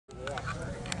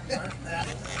Sit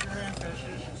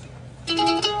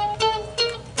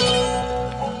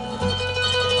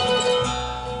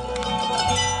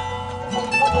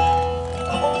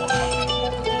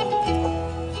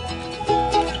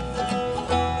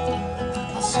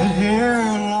here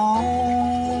alone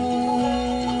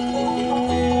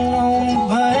on the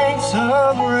banks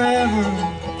of a river.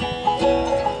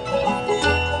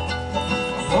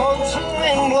 Lonesome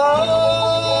wind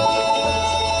blows,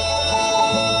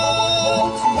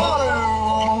 water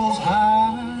rolls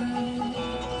high.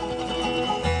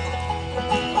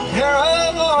 Hear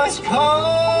a voice call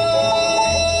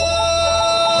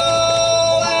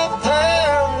out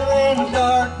there in the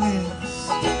darkness,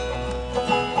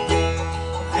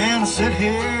 and sit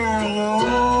here alone,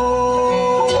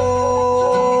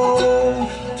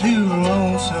 too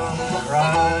lonesome to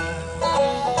cry.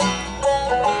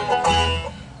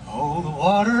 Oh, the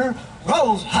water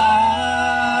rolls high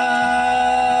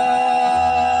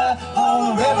on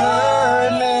the river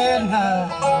at midnight.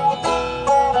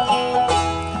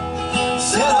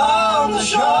 Sit on the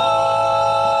shore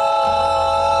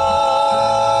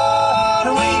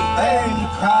to weep and to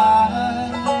cry.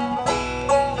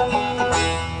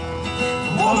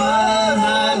 The woman I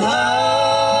love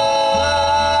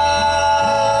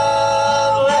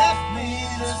left me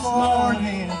this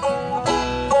morning.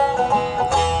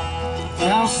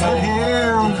 Now sit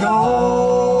here and go,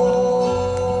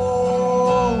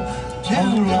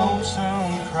 too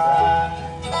lonesome to cry.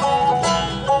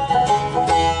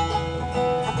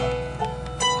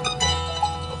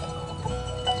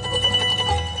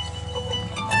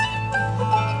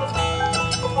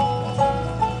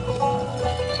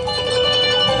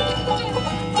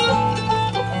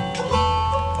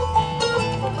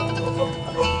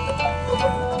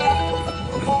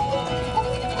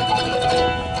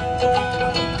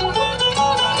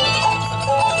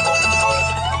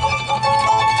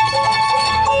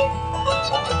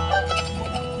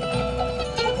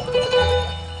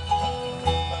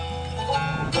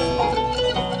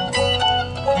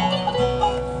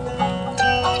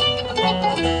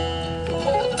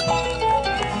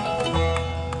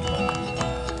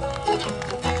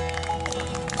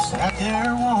 Sat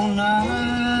there one night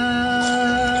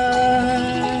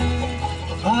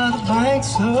by the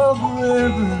banks of the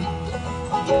river,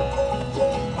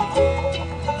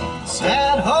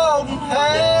 sat holding hands,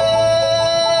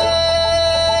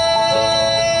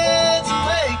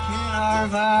 making our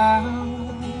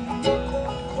vows.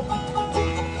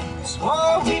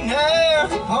 Swore we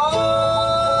never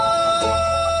part,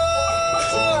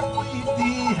 we'd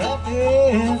be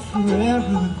happy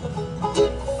forever.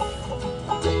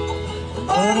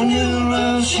 But a new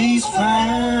love she's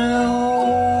found,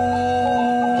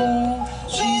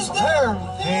 she's there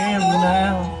with him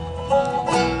now.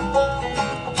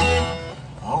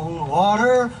 Oh, the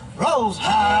water rolls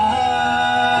high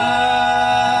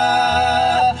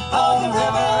on the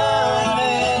river at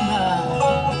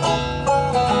midnight.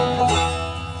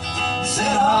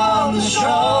 Sit on the shore,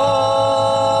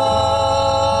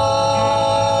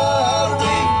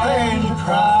 weep and to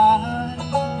cry.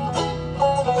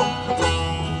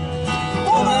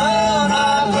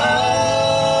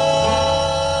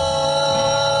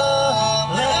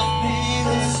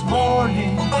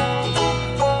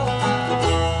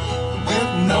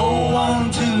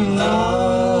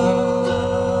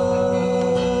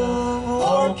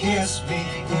 Kiss me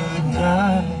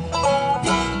goodnight.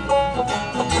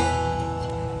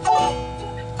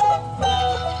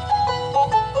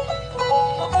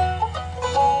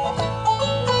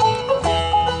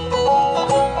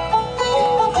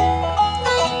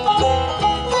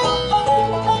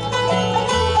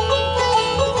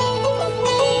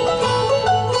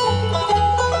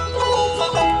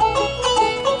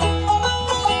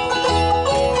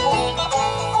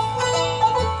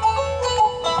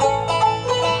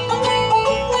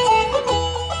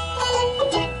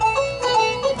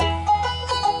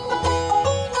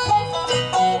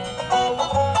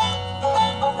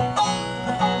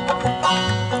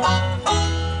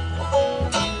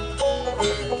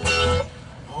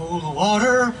 Oh, the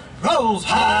water rolls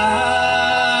high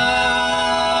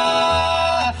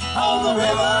on the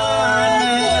river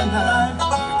at midnight.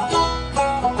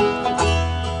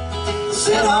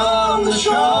 Sit on the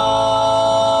shore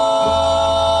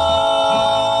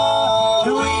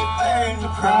to weep and to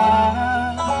cry.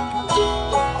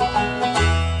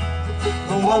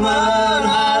 The woman I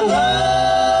love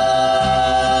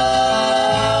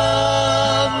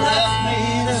left me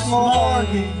this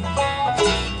morning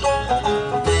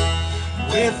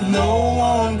with no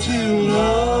one to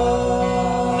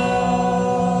love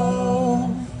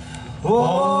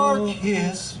or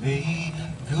kiss me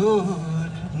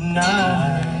good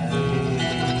night.